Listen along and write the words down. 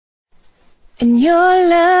And your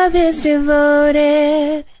love is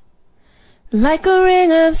devoted, like a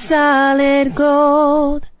ring of solid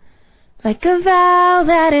gold, like a vow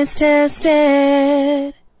that is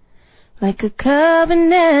tested, like a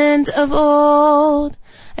covenant of old.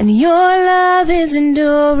 And your love is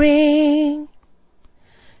enduring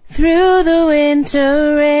through the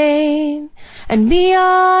winter rain and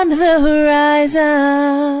beyond the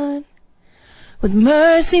horizon, with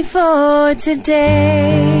mercy for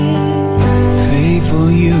today. Faithful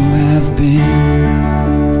you have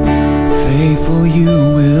been, faithful you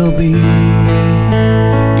will be.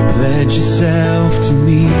 You pledge yourself to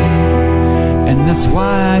me, and that's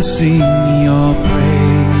why I sing. Your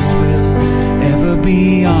praise will ever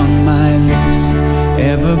be on my lips,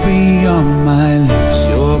 ever be on my lips.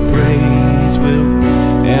 Your praise will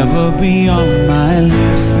ever be on my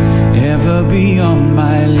lips, ever be on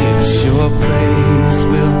my lips. Your praise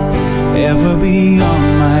will ever be on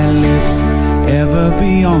my lips, ever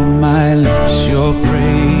be on my lips. Your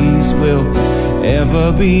praise will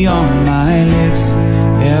ever be on my lips,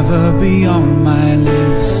 ever be on my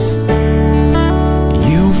lips.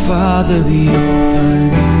 You father the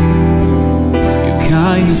orphan, your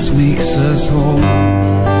kindness makes us whole.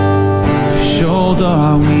 You shoulder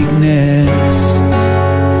our weakness,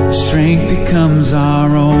 strength becomes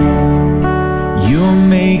our own. You're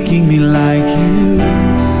making me like you,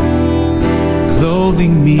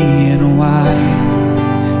 clothing me in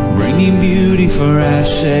white, bringing beauty for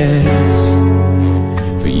ashes.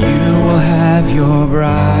 For you will have your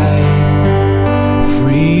bride,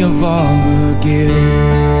 free of all her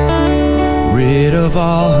guilt, rid of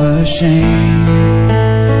all her shame,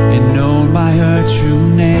 and known by her true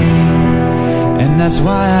name. And that's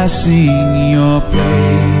why I sing. Your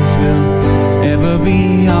praise will ever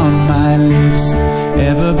be on my lips,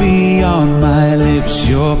 ever be on my lips.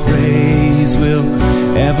 Your praise will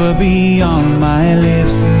ever be on my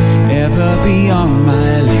lips, ever be on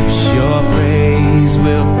my lips. Your praise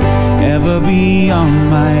will ever be on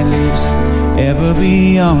my lips, ever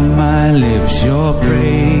be on my lips. Your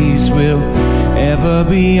praise will ever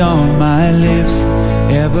be on my lips,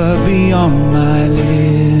 ever be on my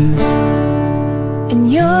lips.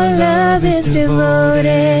 And your love is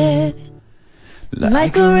devoted,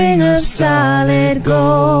 like a ring of solid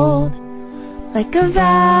gold, like a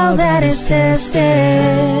vow that is tested,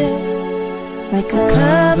 like a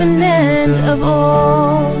covenant of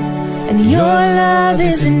old. And your love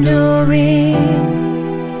is enduring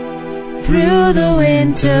through the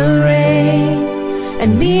winter rain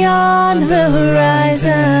and beyond the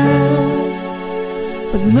horizon,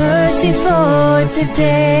 with mercies for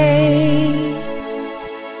today.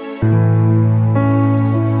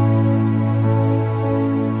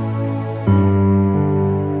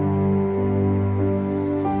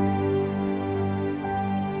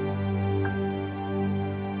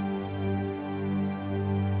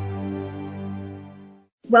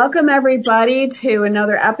 Welcome, everybody, to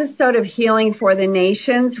another episode of Healing for the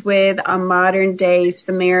Nations with a modern-day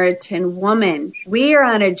Samaritan woman. We are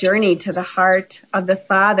on a journey to the heart of the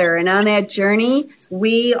Father, and on that journey,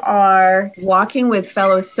 we are walking with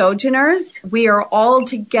fellow sojourners. We are all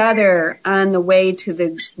together on the way to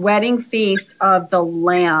the wedding feast of the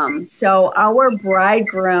Lamb. So our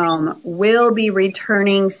bridegroom will be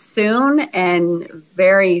returning soon, and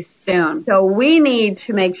very soon. So we need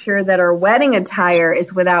to make sure that our wedding attire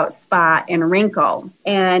is without spot and wrinkle.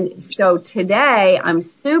 And so today, I'm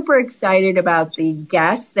super excited about the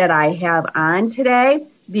guests that I have on today,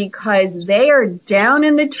 because they are down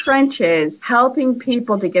in the trenches helping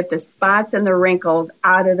people to get the spots and the wrinkles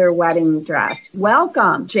out of their wedding dress.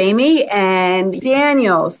 Welcome, Jamie and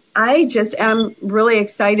Daniel. I just am really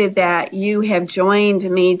excited that you have joined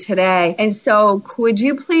me today. And so could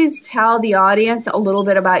you please tell the audience a little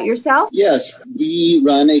bit about yourself? Yes, we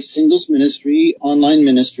run a singles ministry, online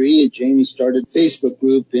ministry. Jamie started a Facebook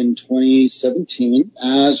group in 2017.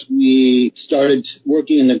 As we started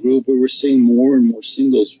working in the group, we were seeing more and more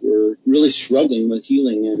singles were really struggling with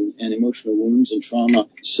healing and emotional wounds and trauma.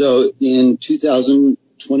 So in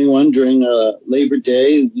 2021, during Labor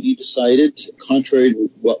Day, we decided, contrary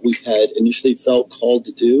to what we had initially felt called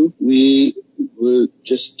to do, we were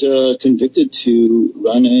just convicted to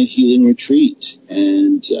run a healing retreat.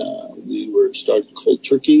 And we were started cold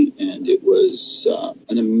turkey, and it was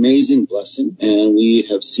an amazing blessing. And we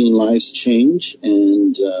have seen lives change.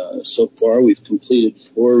 And so far, we've completed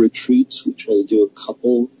 4 retreats. We try to do a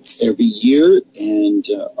couple every year, and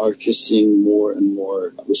are just seeing more and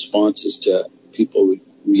more responses to people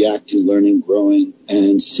reacting, learning, growing,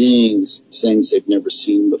 and seeing things they've never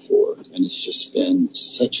seen before. And it's just been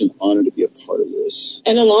such an honor to be a part of this.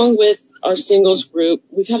 And along with our singles group,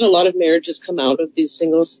 we've had a lot of marriages come out of the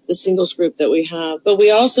singles group that we have. But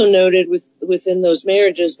we also noted within those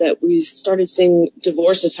marriages that we started seeing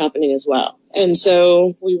divorces happening as well. And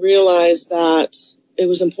so we realized that it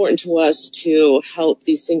was important to us to help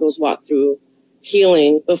these singles walk through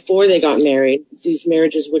healing before they got married. These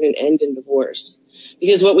marriages wouldn't end in divorce.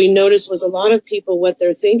 Because what we noticed was a lot of people, what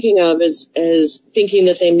they're thinking of is thinking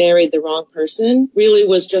that they married the wrong person, really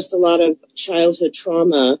was just a lot of childhood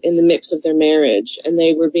trauma in the mix of their marriage. And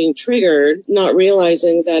they were being triggered, not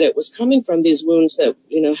realizing that it was coming from these wounds that,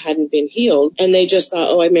 hadn't been healed. And they just thought,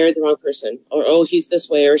 oh, I married the wrong person, or, oh, he's this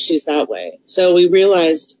way or she's that way. So we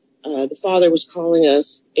realized the Father was calling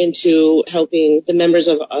us into helping the members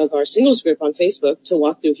of our singles group on Facebook to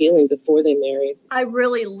walk through healing before they married. I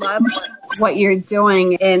really love what you're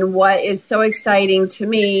doing, and what is so exciting to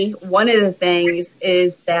me, one of the things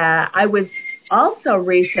is that I was also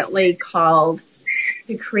recently called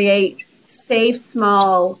to create safe,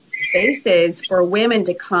 small spaces for women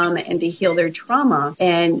to come and to heal their trauma.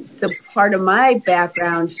 And so part of my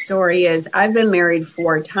background story is I've been married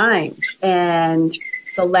 4 times, and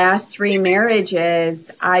the last 3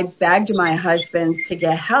 marriages, I begged my husbands to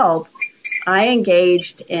get help. I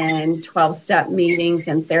engaged in 12-step meetings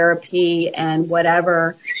and therapy and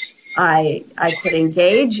whatever I could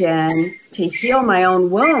engage in to heal my own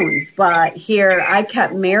wounds. But here I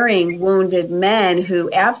kept marrying wounded men who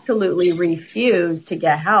absolutely refused to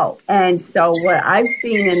get help. And so what I've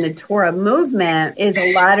seen in the Torah movement is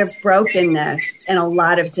a lot of brokenness and a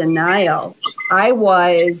lot of denial. I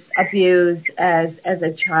was abused as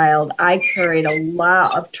a child. I carried a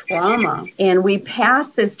lot of trauma, and we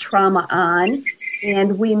pass this trauma on,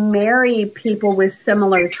 and we marry people with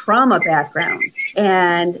similar trauma backgrounds,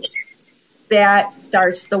 and that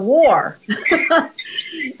starts the war.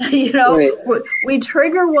 Right. We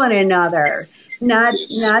trigger one another. Not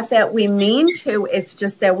that we mean to, it's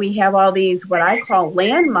just that we have all these, what I call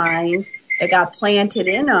landmines, that got planted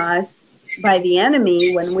in us by the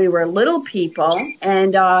enemy when we were little people.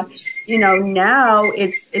 And, now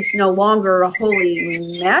it's no longer a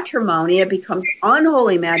holy matrimony. It becomes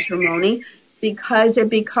unholy matrimony because it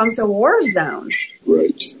becomes a war zone.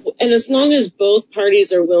 Right. And as long as both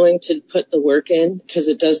parties are willing to put the work in, because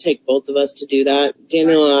it does take both of us to do that.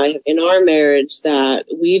 Daniel and I, in our marriage, that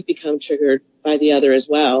we've become triggered by the other as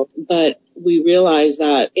well. But we realize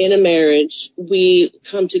that in a marriage, we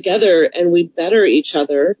come together and we better each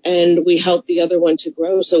other and we help the other one to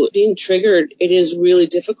grow. So being triggered, it is really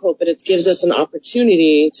difficult, but it gives us an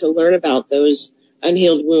opportunity to learn about those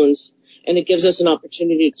unhealed wounds. And it gives us an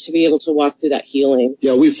opportunity to be able to walk through that healing.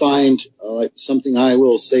 Yeah, we find something I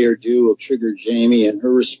will say or do will trigger Jamie, and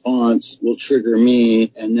her response will trigger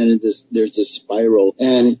me, and then there's this spiral.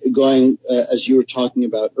 And going, as you were talking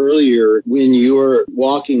about earlier, when you're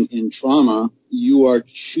walking in trauma, you are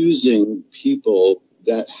choosing people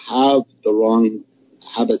that have the wrong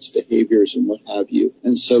habits, behaviors, and what have you.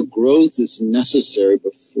 And so growth is necessary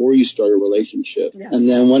before you start a relationship. Yeah. And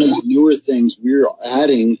then one of the newer things we're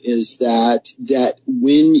adding is that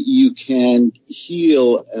when you can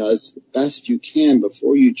heal as best you can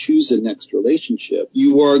before you choose the next relationship,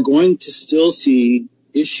 you are going to still see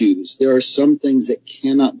issues. There are some things that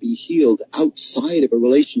cannot be healed outside of a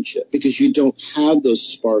relationship because you don't have those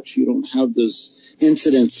sparks. You don't have those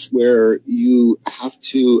incidents where you have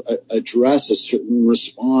to address a certain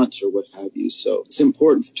response or what have you. So it's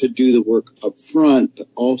important to do the work up front, but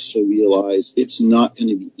also realize it's not going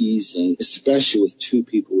to be easy, especially with 2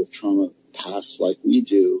 people with trauma past like we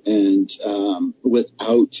do, and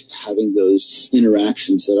without having those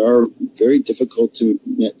interactions that are very difficult to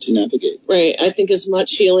navigate. Right. I think as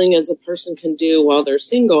much healing as a person can do while they're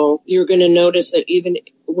single, you're going to notice that even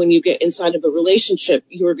when you get inside of a relationship,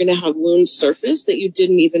 you're going to have wounds surface that you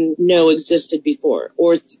didn't even know existed before,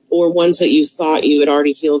 or ones that you thought you had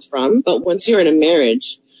already healed from. But once you're in a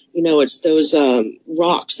marriage, it's those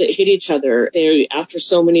rocks that hit each other. They, after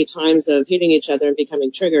so many times of hitting each other and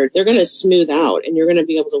becoming triggered, they're going to smooth out and you're going to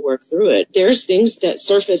be able to work through it. There's things that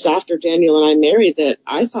surface after Daniel and I married that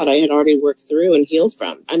I thought I had already worked through and healed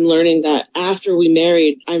from. I'm learning that after we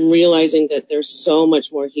married, I'm realizing that there's so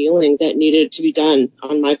much more healing that needed to be done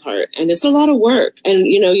on my part. And it's a lot of work. And,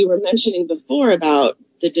 you were mentioning before about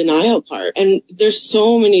the denial part. And there's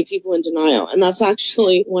so many people in denial. And that's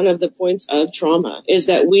actually one of the points of trauma, is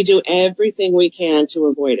that we do everything we can to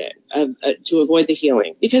avoid it, to avoid the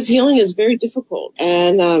healing. Because healing is very difficult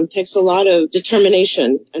and takes a lot of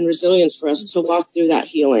determination and resilience for us to walk through that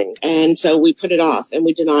healing. And so we put it off and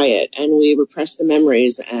we deny it and we repress the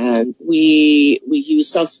memories and we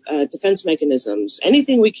use self-defense mechanisms,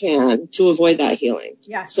 anything we can to avoid that healing.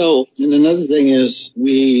 Yeah. So, and another thing is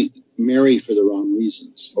we marry for the wrong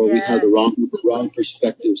reasons, or we have the wrong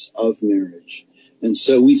perspectives of marriage. And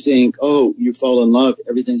so we think, oh, you fall in love,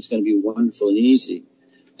 everything's going to be wonderful and easy.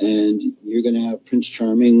 And you're going to have Prince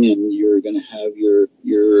Charming and you're going to have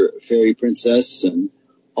your fairy princess and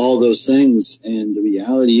all those things. And the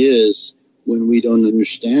reality is, when we don't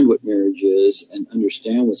understand what marriage is and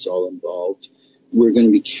understand what's all involved, we're going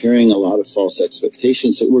to be carrying a lot of false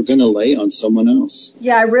expectations that we're going to lay on someone else.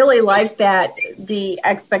 Yeah, I really like that, the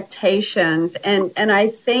expectations. And I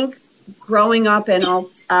think growing up in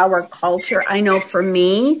our culture, I know for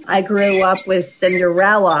me, I grew up with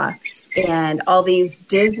Cinderella and all these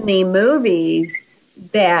Disney movies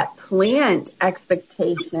that plant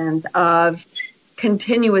expectations of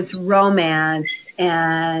continuous romance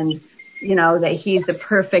and, you know, that he's the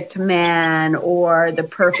perfect man or the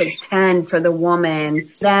perfect 10 for the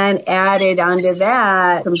woman. Then added onto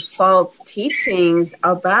that some false teachings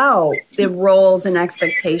about the roles and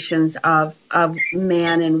expectations of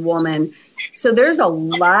man and woman. So there's a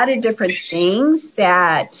lot of different things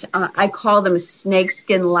that I call them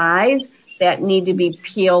snakeskin lies that need to be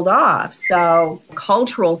peeled off. So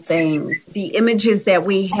cultural things, the images that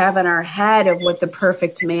we have in our head of what the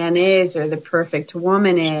perfect man is or the perfect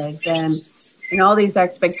woman is, and all these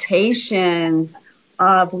expectations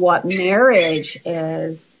of what marriage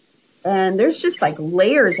is. And there's just like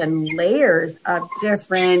layers and layers of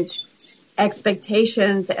different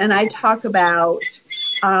expectations. And I talk about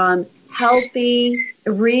healthy,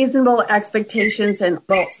 reasonable expectations and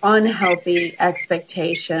unhealthy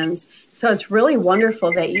expectations. So it's really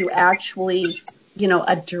wonderful that you actually, you know,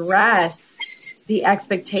 address the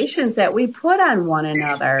expectations that we put on one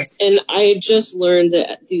another. And I just learned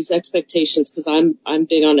that these expectations, because I'm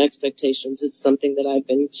big on expectations. It's something that I've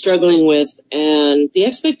been struggling with. And the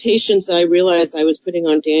expectations that I realized I was putting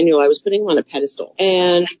on Daniel, I was putting him on a pedestal.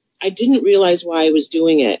 And I didn't realize why I was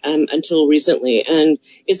doing it until recently. And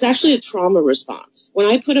it's actually a trauma response. When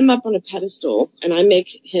I put him up on a pedestal and I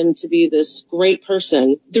make him to be this great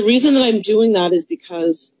person, the reason that I'm doing that is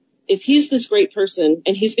because if he's this great person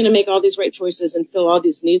and he's going to make all these right choices and fill all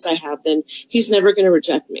these needs I have, then he's never going to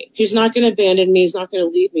reject me. He's not going to abandon me. He's not going to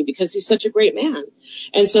leave me because he's such a great man.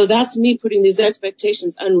 And so that's me putting these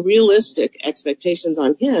expectations, unrealistic expectations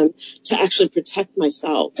on him to actually protect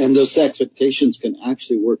myself. And those expectations can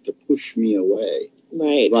actually work to push me away.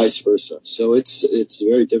 Right. Vice versa. So it's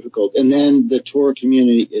very difficult. And then the Torah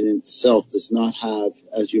community in itself does not have,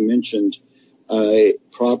 as you mentioned, a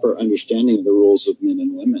proper understanding of the roles of men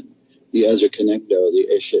and women. The Ezer Kenegdo, the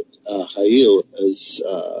Eshet Ha'il,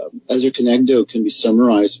 Ezer Kenegdo can be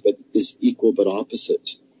summarized, but is equal but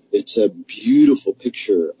opposite. It's a beautiful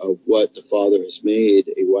picture of what the Father has made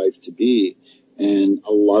a wife to be. And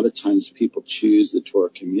a lot of times people choose the Torah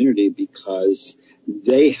community because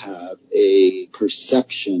they have a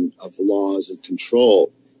perception of laws and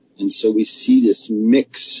control. And so we see this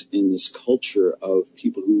mix in this culture of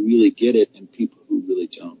people who really get it and people who really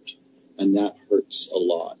don't. And that hurts a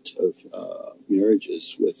lot of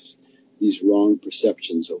marriages with these wrong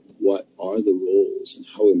perceptions of what are the roles and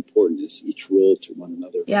how important is each role to one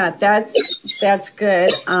another. Yeah, that's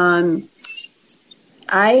good.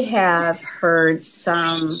 I have heard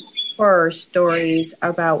some horror stories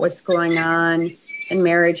about what's going on in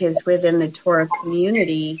marriages within the Torah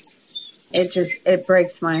community. It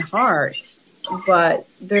breaks my heart. But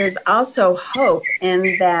there's also hope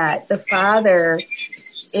in that the Father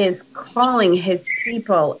is calling his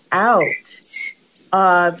people out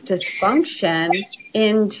of dysfunction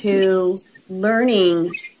into learning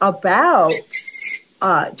about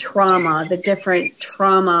trauma, the different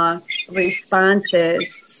trauma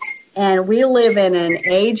responses. And we live in an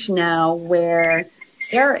age now where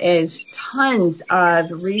there is tons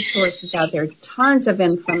of resources out there, tons of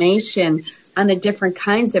information on the different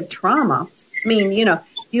kinds of trauma. I mean, you know,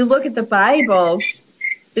 you look at the Bible,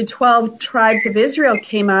 the 12 tribes of Israel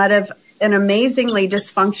came out of an amazingly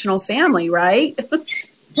dysfunctional family, right?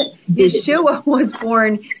 Yeshua was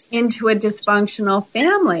born into a dysfunctional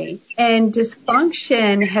family, and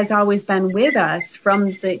dysfunction has always been with us from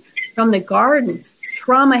the garden.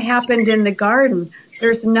 Trauma happened in the garden.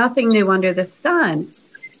 There's nothing new under the sun.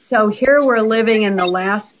 So here we're living in the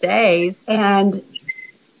last days, and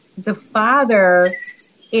the Father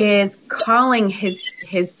is calling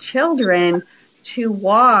his children to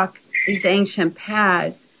walk these ancient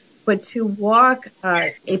paths, but to walk a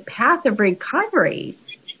path of recovery,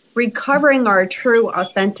 recovering our true,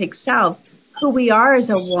 authentic selves, who we are as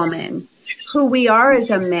a woman, who we are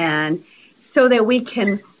as a man, so that we can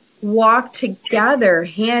walk together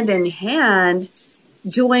hand in hand,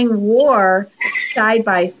 doing war side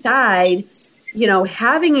by side,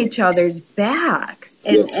 having each other's back.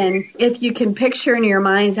 And if you can picture in your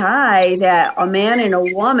mind's eye that a man and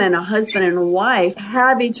a woman, a husband and a wife,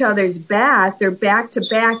 have each other's back, they're back to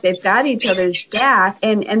back, they've got each other's back,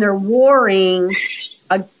 and they're warring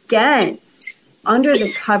against, under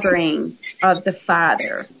the covering of the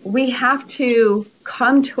Father. We have to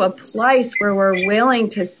come to a place where we're willing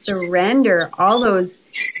to surrender all those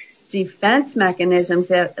defense mechanisms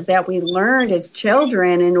that we learned as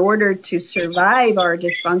children in order to survive our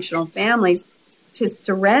dysfunctional families, to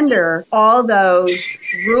surrender all those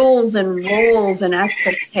rules and roles and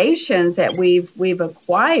expectations that we've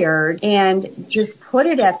acquired, and just put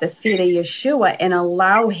it at the feet of Yeshua and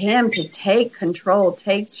allow him to take control,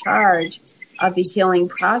 take charge of the healing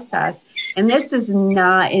process. And this is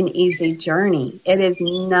not an easy journey. It is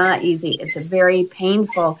not easy. It's very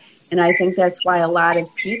painful. And I think that's why a lot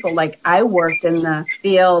of people, like I worked in the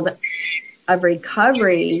field of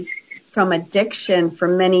recovery from addiction for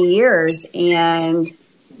many years, and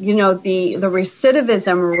the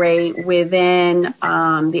recidivism rate within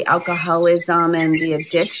the alcoholism and the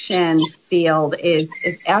addiction field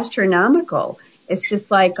is astronomical. It's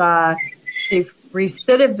just like the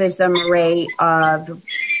recidivism rate of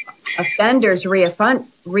offenders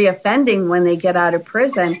reoffending when they get out of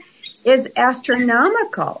prison is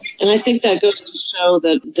astronomical. And I think that goes to show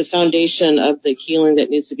that the foundation of the healing that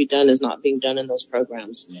needs to be done is not being done in those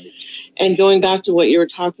programs. And going back to what you were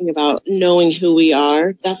talking about, knowing who we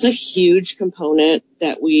are, that's a huge component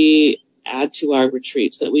that we add to our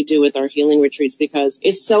retreats, that we do with our healing retreats, because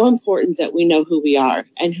it's so important that we know who we are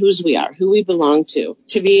and whose we are, who we belong to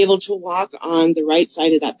be able to walk on the right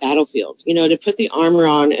side of that battlefield, to put the armor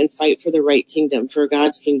on and fight for the right kingdom, for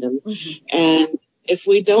God's kingdom. Mm-hmm. And if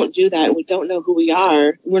we don't do that and we don't know who we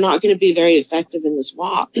are, we're not going to be very effective in this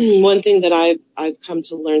walk. One thing that I've come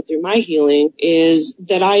to learn through my healing is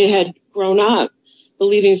that I had grown up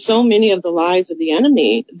believing so many of the lies of the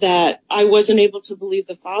enemy that I wasn't able to believe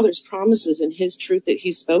the Father's promises and his truth that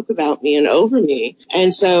he spoke about me and over me.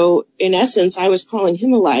 And so, in essence, I was calling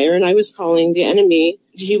him a liar, and I was calling the enemy,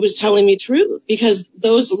 he was telling me truth, because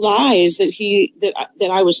those lies that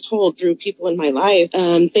I was told through people in my life,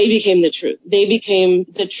 they became the truth. They became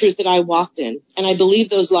the truth that I walked in. And I believed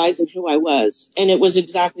those lies in who I was. And it was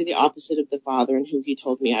exactly the opposite of the Father and who he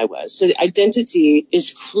told me I was. So the identity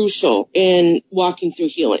is crucial in walking through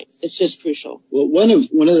healing. It's just crucial. Well, one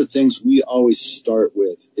of the things we always start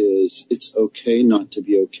with is it's okay not to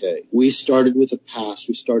be okay. We started with a past.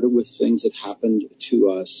 We started with things that happened to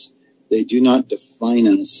us. They do not define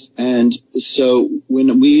us. And so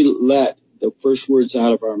when we let the first words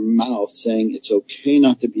out of our mouth saying it's okay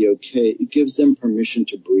not to be okay, it gives them permission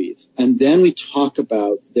to breathe. And then we talk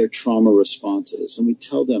about their trauma responses, and we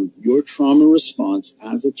tell them your trauma response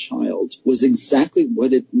as a child was exactly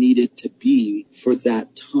what it needed to be for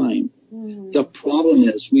that time. Mm-hmm. The problem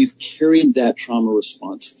is we've carried that trauma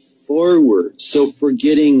response forward. So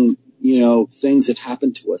forgetting things that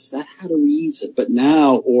happened to us, that had a reason. But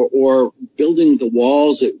now, or building the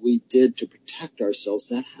walls that we did to protect ourselves,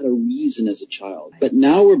 that had a reason as a child. But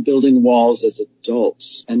now we're building walls as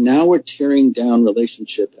adults, and now we're tearing down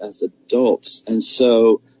relationship as adults. And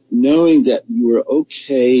so knowing that you were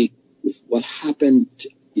okay with what happened,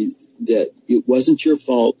 that it wasn't your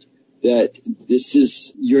fault, that this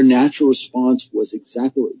is your natural response was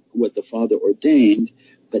exactly what the Father ordained,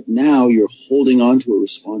 but now you're holding on to a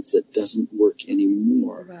response that doesn't work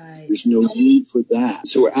anymore. Right. There's no need for that.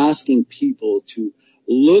 So we're asking people to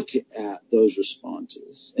look at those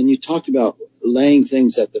responses. And you talked about laying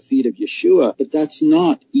things at the feet of Yeshua, but that's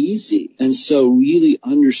not easy. And so really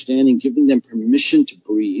understanding, giving them permission to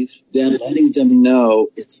breathe, then letting them know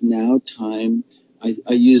it's now time.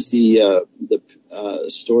 I use the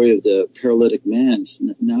story of the paralytic man. It's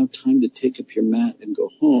now time to take up your mat and go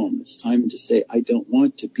home. It's time to say, I don't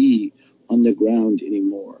want to be on the ground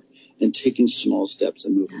anymore, and taking small steps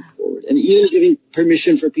and moving forward. And even giving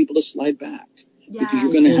permission for people to slide back, because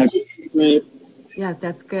you're going to have... Right. Yeah,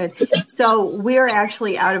 that's good. So we're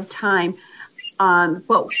actually out of time.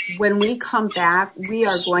 But when we come back, we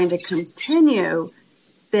are going to continue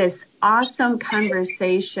this awesome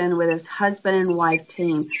conversation with his husband and wife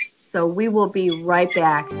team. So we will be right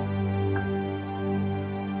back.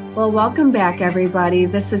 Well, welcome back, everybody.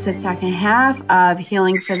 This is the second half of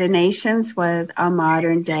Healing for the Nations with a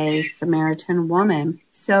modern-day Samaritan woman.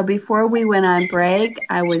 So before we went on break,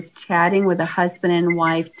 I was chatting with a husband and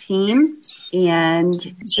wife team, and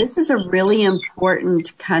this is a really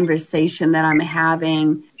important conversation that I'm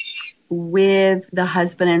having with the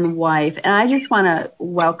husband and wife. And I just want to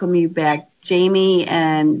welcome you back, Jamie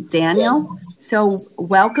and Daniel. So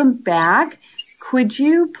welcome back. Could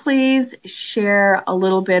you please share a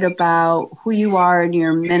little bit about who you are in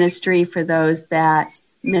your ministry for those that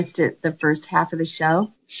missed it the first half of the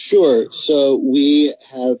show? Sure. So we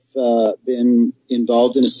have been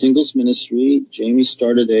involved in a singles ministry. Jamie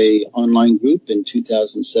started a online group in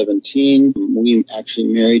 2017. We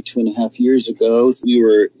actually married 2.5 years ago. We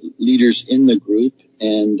were leaders in the group.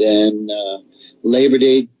 And then Labor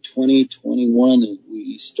Day 2021,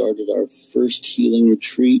 we started our first healing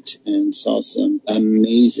retreat and saw some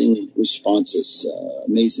amazing responses,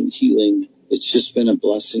 amazing healing. It's just been a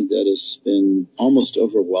blessing that has been almost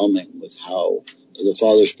overwhelming with how the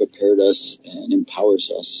Father's prepared us and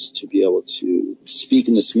empowers us to be able to speak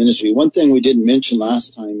in this ministry. One thing we didn't mention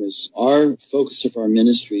last time is our focus of our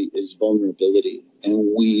ministry is vulnerability,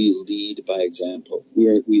 and we lead by example.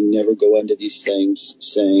 We never go into these things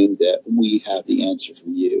saying that we have the answer for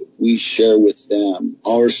you. We share with them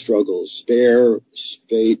our struggles, bare,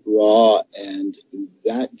 straight, raw, and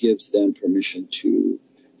that gives them permission to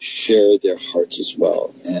share their hearts as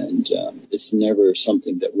well. And it's never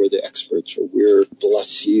something that we're the experts or we're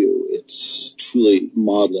bless you. It's truly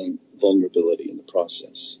modeling vulnerability in the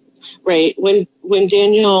process. Right. When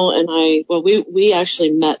Daniel and I, well, we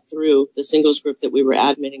actually met through the singles group that we were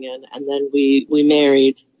admitting in, and then we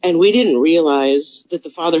married, and we didn't realize that the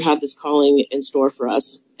Father had this calling in store for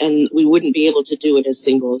us, and we wouldn't be able to do it as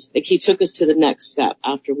singles. Like, he took us to the next step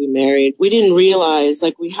after we married. We didn't realize,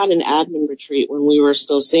 like, we had an admin retreat when we were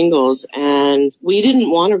still singles, and we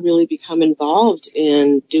didn't want to really become involved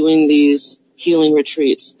in doing these healing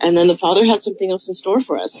retreats. And then the Father had something else in store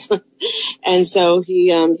for us. And so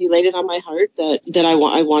he laid it on my heart that I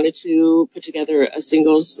wanted to put together a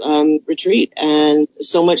singles retreat. And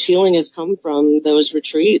so much healing has come from those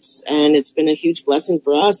retreats, and it's been a huge blessing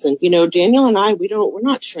for us. And, Daniel and I, we're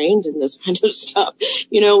not trained in this kind of stuff.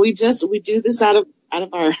 We do this out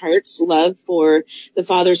of our heart's love for the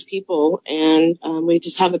Father's people, and we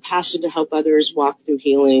just have a passion to help others walk through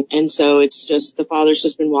healing. And so it's just, the Father's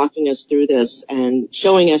just been walking us through this and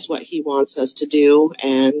showing us what he wants us to do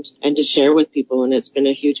and to share with people. And it's been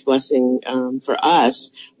a huge blessing for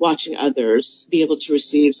us watching others be able to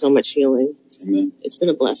receive so much healing. Amen. It's been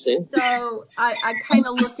a blessing. So I kind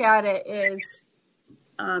of look at it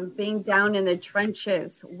as being down in the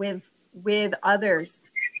trenches with others.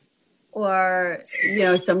 Or,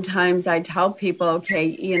 sometimes I tell people, okay,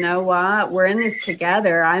 you know what, we're in this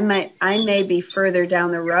together. I may be further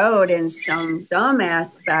down the road in some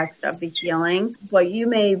aspects of the healing, but you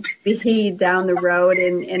may be down the road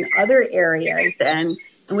in other areas, and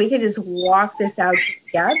we could just walk this out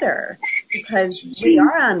together, because we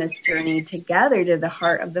are on this journey together to the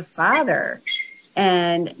heart of the Father.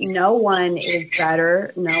 And no one is better,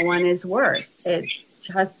 no one is worse. It's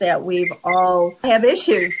just that we've all have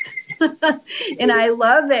issues. And I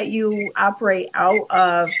love that you operate out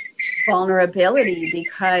of vulnerability,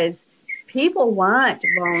 because people want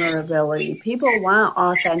vulnerability. People want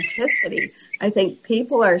authenticity. I think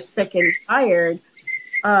people are sick and tired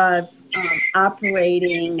of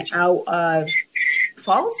operating out of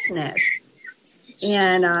falseness.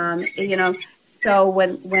 And, so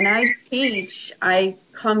when I teach, I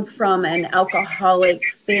come from an alcoholic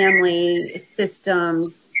family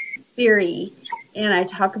systems theory, and I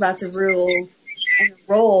talk about the rules and the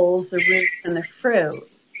roles, the roots and the fruit.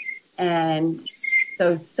 And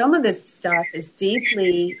so some of this stuff is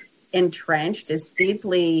deeply entrenched, it's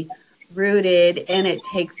deeply rooted, and it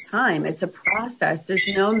takes time. It's a process.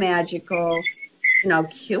 There's no magical,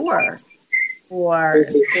 cure for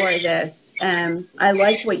this. And I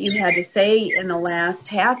like what you had to say in the last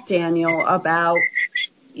half, Daniel, about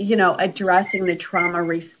addressing the trauma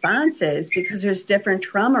responses, because there's different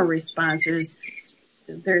trauma responses.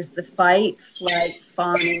 There's the fight, flight,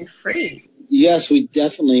 fawn, freeze. Yes, we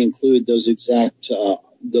definitely include those exact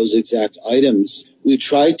items. We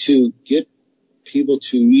try to get people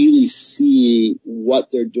to really see what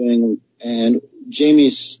they're doing. And Jamie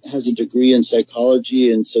has a degree in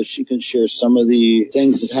psychology, and so she can share some of the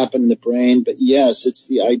things that happen in the brain. But yes, it's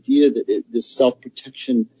the idea that this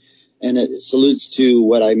self-protection, and it alludes to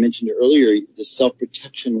what I mentioned earlier, the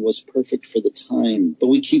self-protection was perfect for the time. But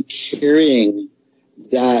we keep carrying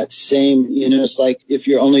that same, it's like if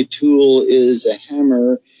your only tool is a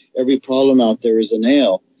hammer, every problem out there is a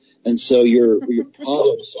nail. And so your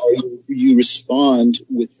problems are you respond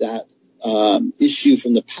with that issue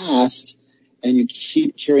from the past, and you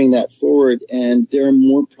keep carrying that forward, and there are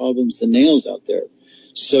more problems than nails out there.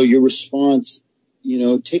 So your response,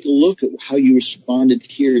 take a look at how you responded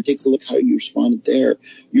here, take a look how you responded there.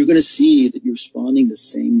 You're going to see that you're responding the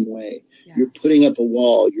same way. Yeah. You're putting up a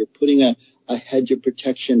wall. You're putting a hedge of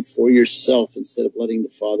protection for yourself instead of letting the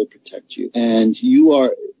Father protect you. And you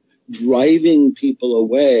are driving people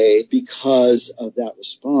away because of that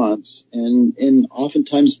response, and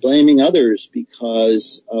oftentimes blaming others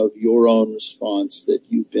because of your own response that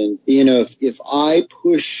you've been, if I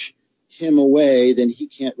push him away, then he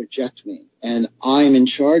can't reject me. And I'm in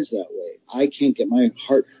charge that way. I can't get my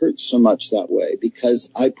heart hurt so much that way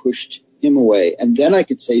because I pushed him away. And then I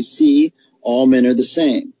could say, see, all men are the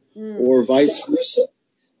same, or vice versa.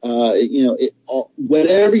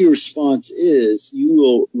 Whatever your response is, you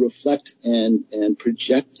will reflect and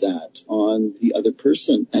project that on the other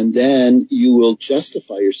person. And then you will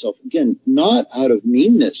justify yourself. Again, not out of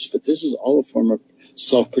meanness, but this is all a form of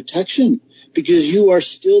self-protection, because you are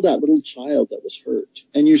still that little child that was hurt.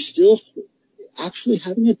 And you're still actually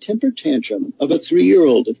having a temper tantrum of a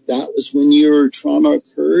 3-year-old. If that was when your trauma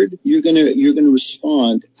occurred, you're gonna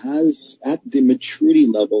respond as at the maturity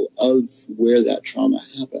level of where that trauma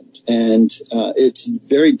happened. And it's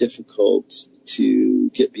very difficult to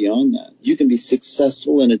get beyond that. You can be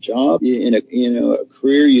successful in a job, in a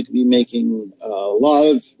career. You can be making a lot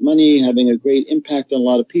of money, having a great impact on a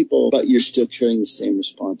lot of people, but you're still carrying the same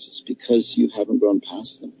responses because you haven't grown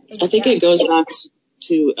past them. I think it goes back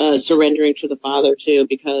to surrendering to the Father too,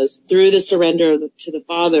 because through the surrender to the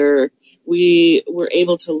Father, we were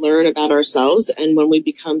able to learn about ourselves. And when we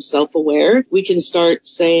become self-aware, we can start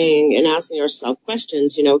saying and asking ourselves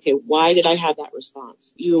questions, okay, why did I have that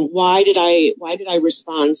response? Why did I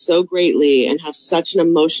respond so greatly and have such an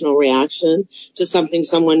emotional reaction to something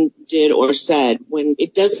someone did or said when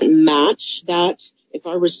it doesn't match that? If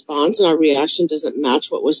our response and our reaction doesn't match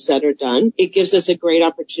what was said or done, it gives us a great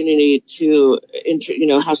opportunity to,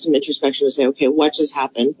 have some introspection and say, okay, what just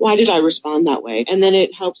happened? Why did I respond that way? And then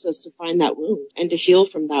it helps us to find that wound and to heal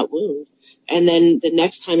from that wound. And then the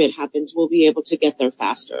next time it happens, we'll be able to get there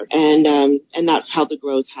faster. And that's how the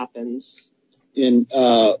growth happens.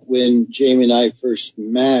 When Jamie and I first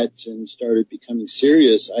met and started becoming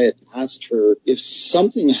serious, I had asked her, if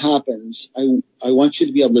something happens, I want you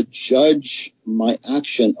to be able to judge my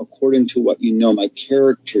action according to what you know my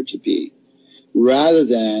character to be, rather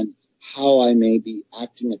than how I may be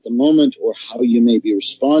acting at the moment or how you may be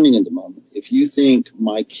responding at the moment. If you think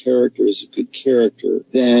my character is a good character,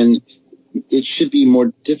 then it should be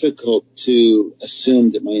more difficult to assume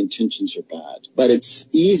that my intentions are bad. But it's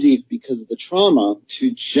easy because of the trauma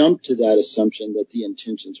to jump to that assumption that the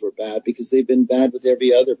intentions were bad because they've been bad with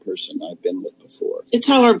every other person I've been with before. It's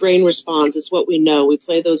how our brain responds. It's what we know. We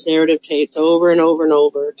play those narrative tapes over and over and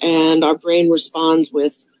over, and our brain responds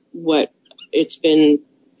with what it's been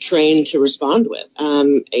trained to respond with.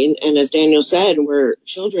 And as Daniel said, we're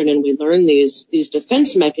children and we learn these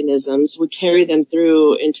defense mechanisms. We carry them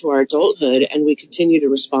through into our adulthood and we continue to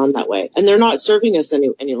respond that way. And they're not serving us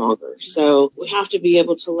any longer. So we have to be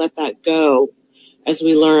able to let that go as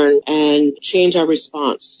we learn and change our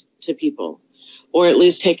response to people. Or at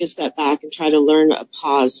least take a step back and try to learn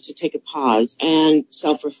to take a pause and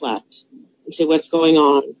self-reflect and say what's going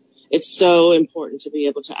on. It's so important to be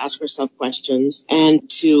able to ask ourselves questions and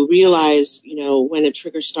to realize, when a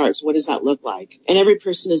trigger starts, what does that look like? And every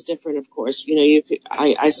person is different, of course.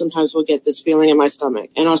 I sometimes will get this feeling in my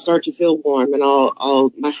stomach and I'll start to feel warm and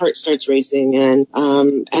my heart starts racing and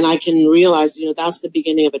I can realize, that's the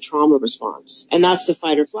beginning of a trauma response. And that's the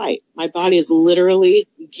fight or flight. My body is literally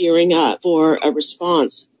gearing up for a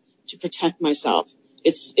response to protect myself.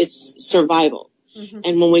 It's survival. Mm-hmm.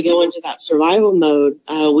 And when we go into that survival mode,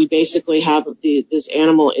 we basically have this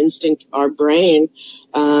animal instinct, our brain,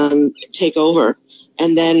 take over.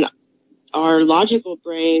 And then our logical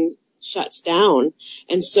brain shuts down.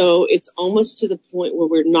 And so it's almost to the point where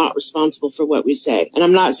we're not responsible for what we say. And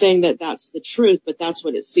I'm not saying that that's the truth, but that's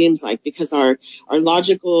what it seems like, because our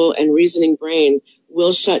logical and reasoning brain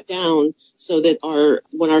will shut down so that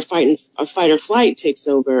when our fight or flight takes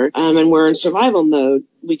over, and we're in survival mode,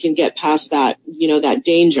 we can get past that, that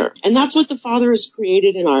danger. And that's what the Father has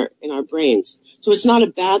created in our brains. So it's not a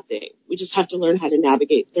bad thing. We just have to learn how to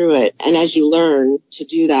navigate through it. And as you learn to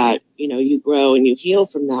do that, you grow and you heal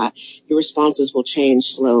from that. Your responses will change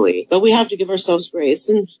slowly. But we have to give ourselves grace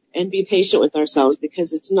and be patient with ourselves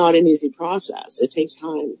because it's not an easy process. It takes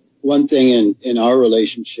time. One thing in our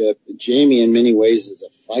relationship, Jamie in many ways is a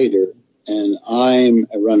fighter and I'm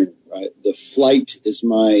a runner, right? The flight is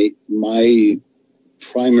my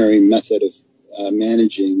primary method of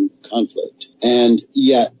managing conflict. And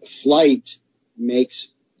yet flight makes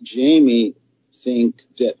Jamie think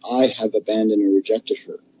that I have abandoned or rejected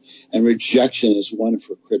her. And rejection is one of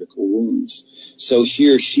her critical wounds. So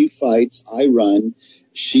here she fights, I run,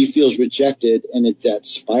 she feels rejected, and that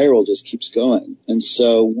spiral just keeps going. And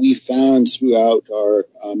so we found throughout our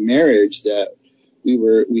marriage that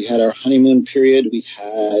we had our honeymoon period, we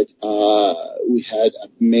had a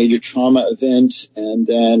major trauma event, and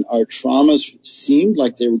then our traumas seemed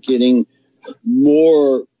like they were getting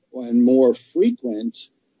more and more frequent,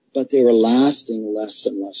 but they were lasting less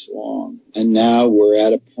and less long. And now we're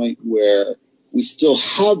at a point where we still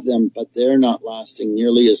have them, but they're not lasting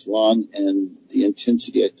nearly as long, and the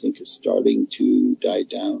intensity, I think, is starting to die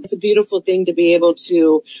down. It's a beautiful thing to be able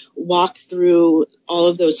to walk through all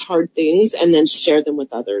of those hard things and then share them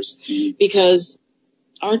with others, because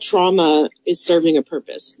our trauma is serving a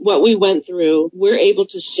purpose. What we went through, we're able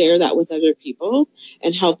to share that with other people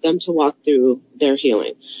and help them to walk through their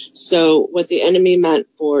healing. So what the enemy meant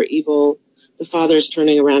for evil, the Father's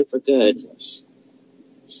turning around for good. Yes.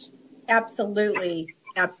 Absolutely.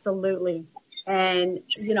 Absolutely. And,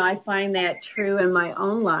 I find that true in my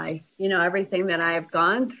own life. Everything that I've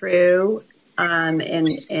gone through,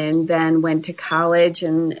 and then went to college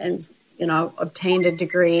and obtained a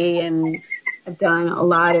degree, and I've done a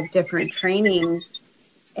lot of different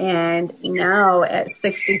trainings. And now at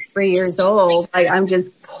 63 years old, I'm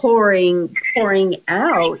just pouring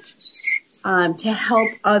out, to help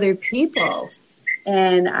other people.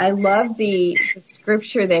 And I love the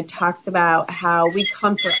scripture that talks about how we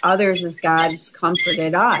comfort others as God's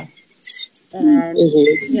comforted us. And,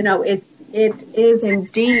 it is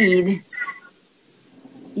indeed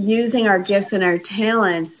using our gifts and our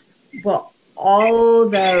talents, but all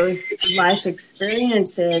those life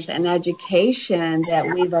experiences and education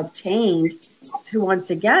that we've obtained to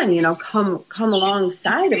once again, come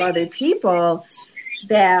alongside of other people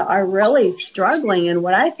that are really struggling. And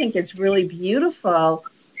what I think is really beautiful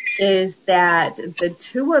is that the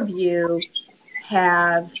two of you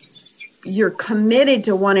you're committed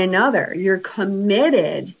to one another. You're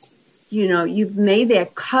committed, you've made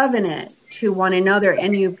that covenant to one another,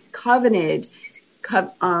 and you've covenanted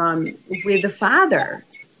with the Father.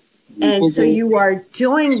 And so you are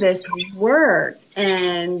doing this work,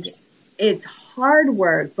 and it's hard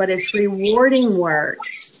work, but it's rewarding work.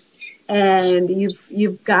 And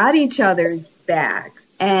you've got each other's backs,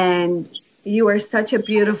 and you are such a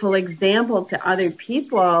beautiful example to other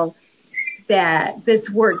people that this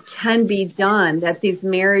work can be done, that these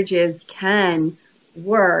marriages can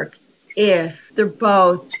work if they're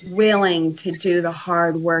both willing to do the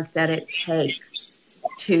hard work that it takes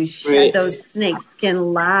to shed those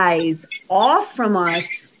snakeskin lies off from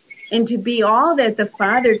us and to be all that the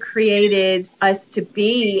Father created us to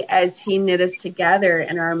be as He knit us together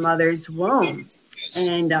in our mother's womb.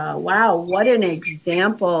 And wow, what an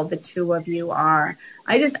example the two of you are.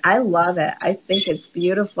 I love it. I think it's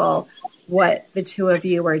beautiful what the two of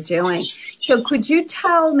you are doing. So could you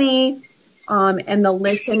tell me and the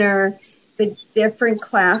listener the different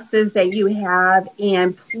classes that you have,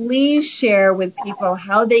 and please share with people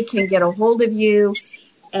how they can get a hold of you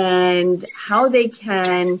and how they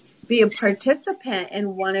can be a participant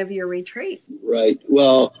in one of your retreats. Right.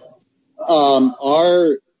 Well,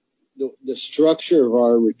 the structure of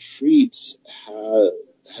our retreats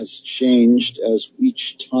has changed as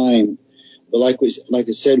each time. But like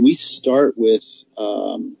I said, we start with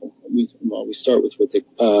we start with what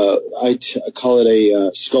I call it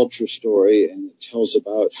a sculpture story, and it tells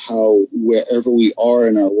about how wherever we are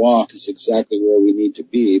in our walk is exactly where we need to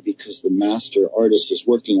be, because the master artist is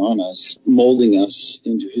working on us, molding us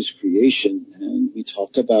into his creation. And we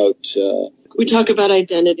talk about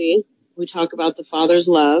identity. We talk about the Father's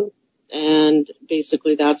love. And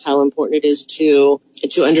basically that's how important it is to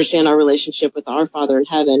understand our relationship with our Father in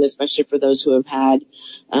heaven, especially for those who have had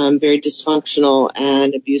very dysfunctional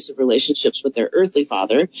and abusive relationships with their earthly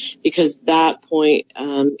father, because that point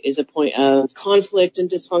is a point of conflict and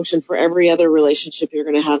dysfunction for every other relationship you're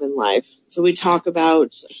going to have in life. So we talk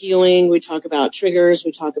about healing, we talk about triggers,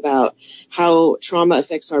 we talk about how trauma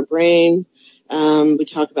affects our brain, we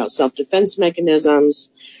talk about self-defense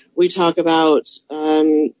mechanisms, we talk about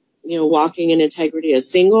walking in integrity as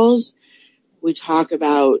singles. We talk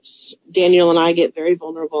about, Daniel and I get very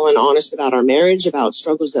vulnerable and honest about our marriage, about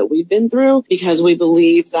struggles that we've been through, because we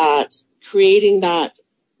believe that creating that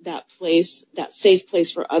place, that safe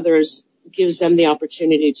place for others, gives them the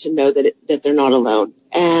opportunity to know that they're not alone.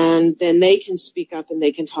 And then they can speak up and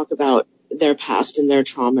they can talk about their past and their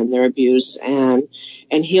trauma and their abuse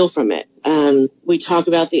and heal from it. We talk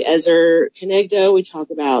about the Ezer Kenegdo. We talk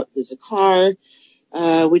about the Zakar.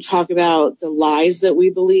 We talk about the lies that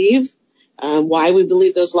we believe, why we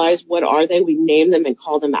believe those lies, what are they? We name them and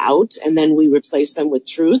call them out, and then we replace them with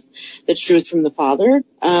truth, the truth from the Father.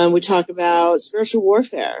 We talk about spiritual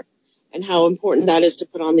warfare and how important that is to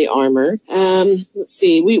put on the armor. Let's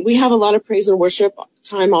see, we have a lot of praise and worship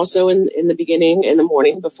time also in the beginning, in the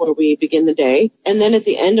morning, before we begin the day. And then at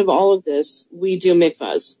the end of all of this, we do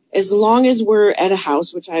mikvahs. As long as we're at a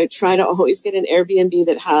house, which I try to always get an Airbnb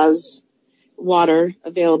that has water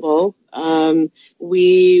available,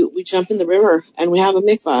 we jump in the river and we have a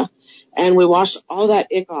mikvah and we wash all that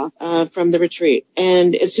ick off from the retreat.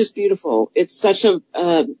 And it's just beautiful. It's such a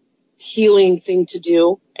healing thing to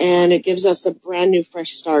do, and it gives us a brand new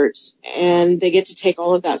fresh start, and they get to take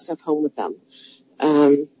all of that stuff home with them.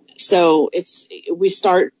 So we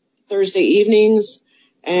start Thursday evenings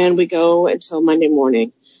and we go until Monday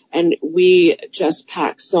morning, and we just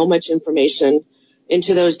pack so much information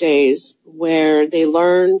into those days where they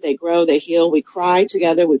learn, they grow, they heal. We cry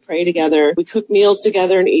together, we pray together, we cook meals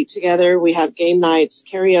together and eat together. We have game nights,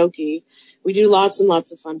 karaoke. We do lots and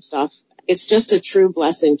lots of fun stuff. It's just a true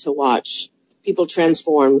blessing to watch people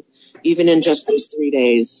transform, even in just those 3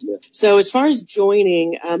 days. Yeah. So as far as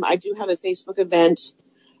joining, I do have a Facebook event.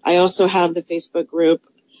 I also have the Facebook group.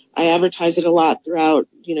 I advertise it a lot throughout,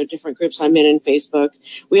 different groups I'm in Facebook.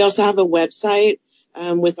 We also have a website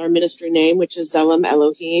with our ministry name, which is Tselem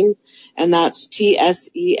Elohim, and that's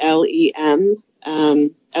Tselem, Elohim,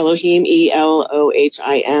 Elohim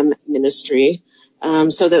ministry.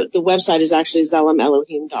 So the website is actually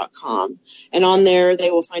TselemElohim.com. And on there,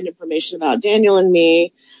 they will find information about Daniel and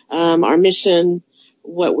me, our mission,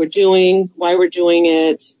 what we're doing, why we're doing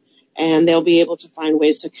it, and they'll be able to find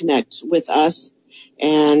ways to connect with us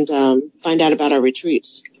and find out about our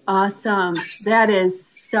retreats. Awesome. That is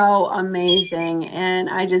so amazing, and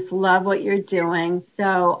I just love what you're doing.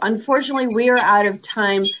 So unfortunately, we are out of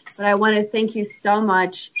time, but I want to thank you so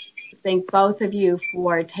much. Thank both of you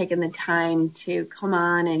for taking the time to come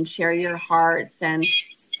on and share your hearts and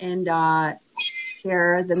share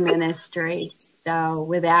the ministry. So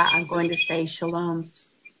with that, I'm going to say shalom.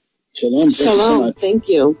 Shalom. Shalom. Thank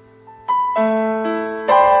you.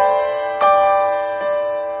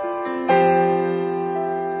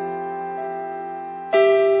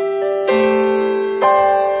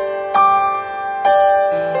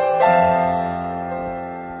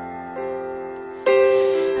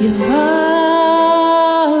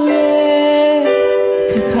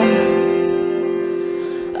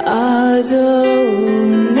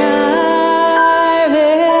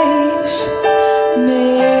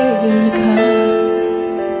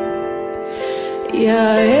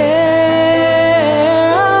 Yeah.